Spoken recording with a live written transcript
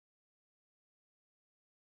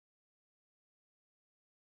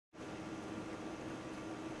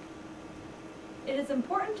It is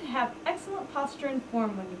important to have excellent posture and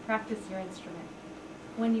form when you practice your instrument.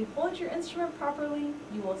 When you hold your instrument properly,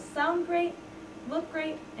 you will sound great, look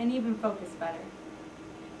great, and even focus better.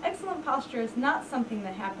 Excellent posture is not something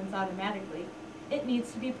that happens automatically. It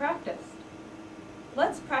needs to be practiced.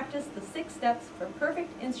 Let's practice the 6 steps for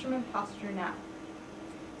perfect instrument posture now.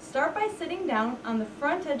 Start by sitting down on the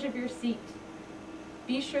front edge of your seat.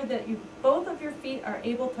 Be sure that both of your feet are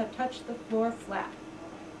able to touch the floor flat.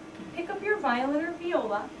 Pick up your violin or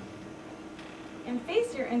viola and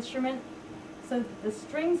face your instrument so that the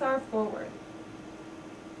strings are forward.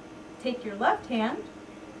 Take your left hand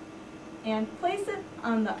and place it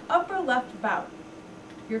on the upper left bout.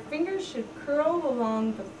 Your fingers should curl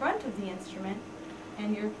along the front of the instrument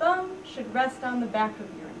and your thumb should rest on the back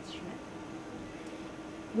of your instrument.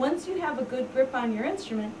 Once you have a good grip on your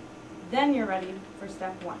instrument, then you're ready for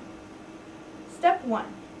step 1. Step 1.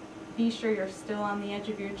 Be sure you're still on the edge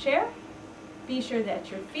of your chair. Be sure that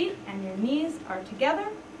your feet and your knees are together.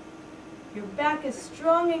 Your back is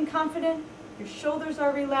strong and confident. Your shoulders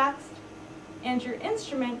are relaxed. And your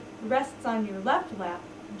instrument rests on your left lap,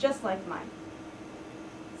 just like mine.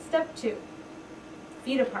 Step 2.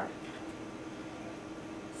 Feet apart.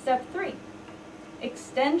 Step 3.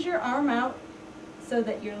 Extend your arm out so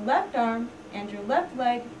that your left arm and your left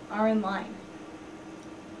leg are in line.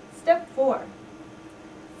 Step 4.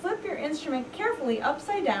 Flip your instrument carefully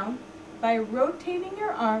upside down by rotating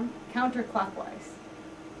your arm counterclockwise.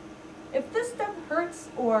 If this step hurts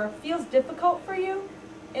or feels difficult for you,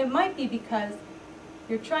 it might be because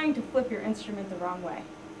you're trying to flip your instrument the wrong way.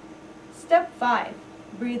 Step 5.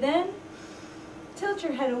 Breathe in, tilt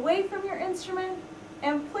your head away from your instrument,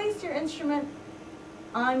 and place your instrument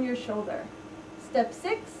on your shoulder. Step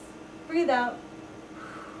 6. Breathe out,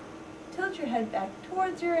 tilt your head back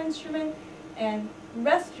towards your instrument, and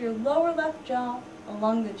rest your lower left jaw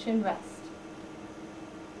along the chin rest.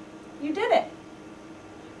 You did it!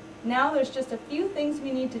 Now there's just a few things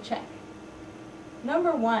we need to check.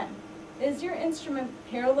 Number 1, is your instrument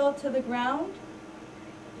parallel to the ground?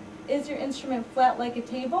 Is your instrument flat like a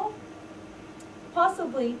table?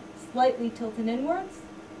 Possibly slightly tilted inwards?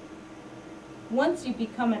 Once you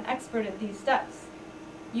become an expert at these steps,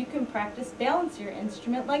 you can practice balance your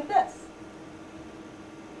instrument like this.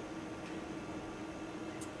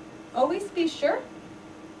 Always be sure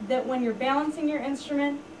that when you're balancing your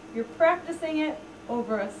instrument, you're practicing it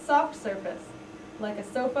over a soft surface, like a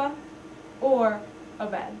sofa or a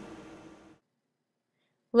bed.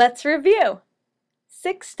 Let's review.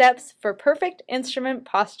 6 steps for perfect instrument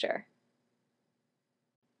posture.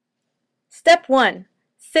 Step 1.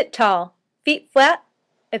 Sit tall, feet flat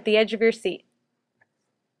at the edge of your seat.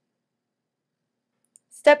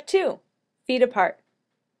 Step 2. Feet apart.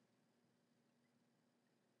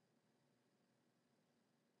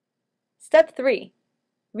 Step 3.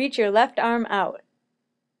 Reach your left arm out.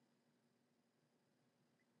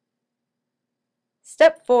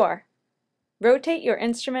 Step 4. Rotate your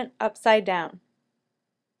instrument upside down.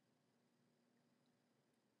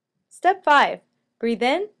 Step 5. Breathe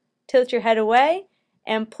in, tilt your head away,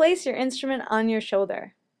 and place your instrument on your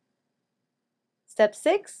shoulder. Step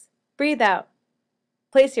 6. Breathe out.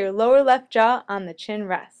 Place your lower left jaw on the chin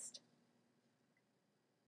rest.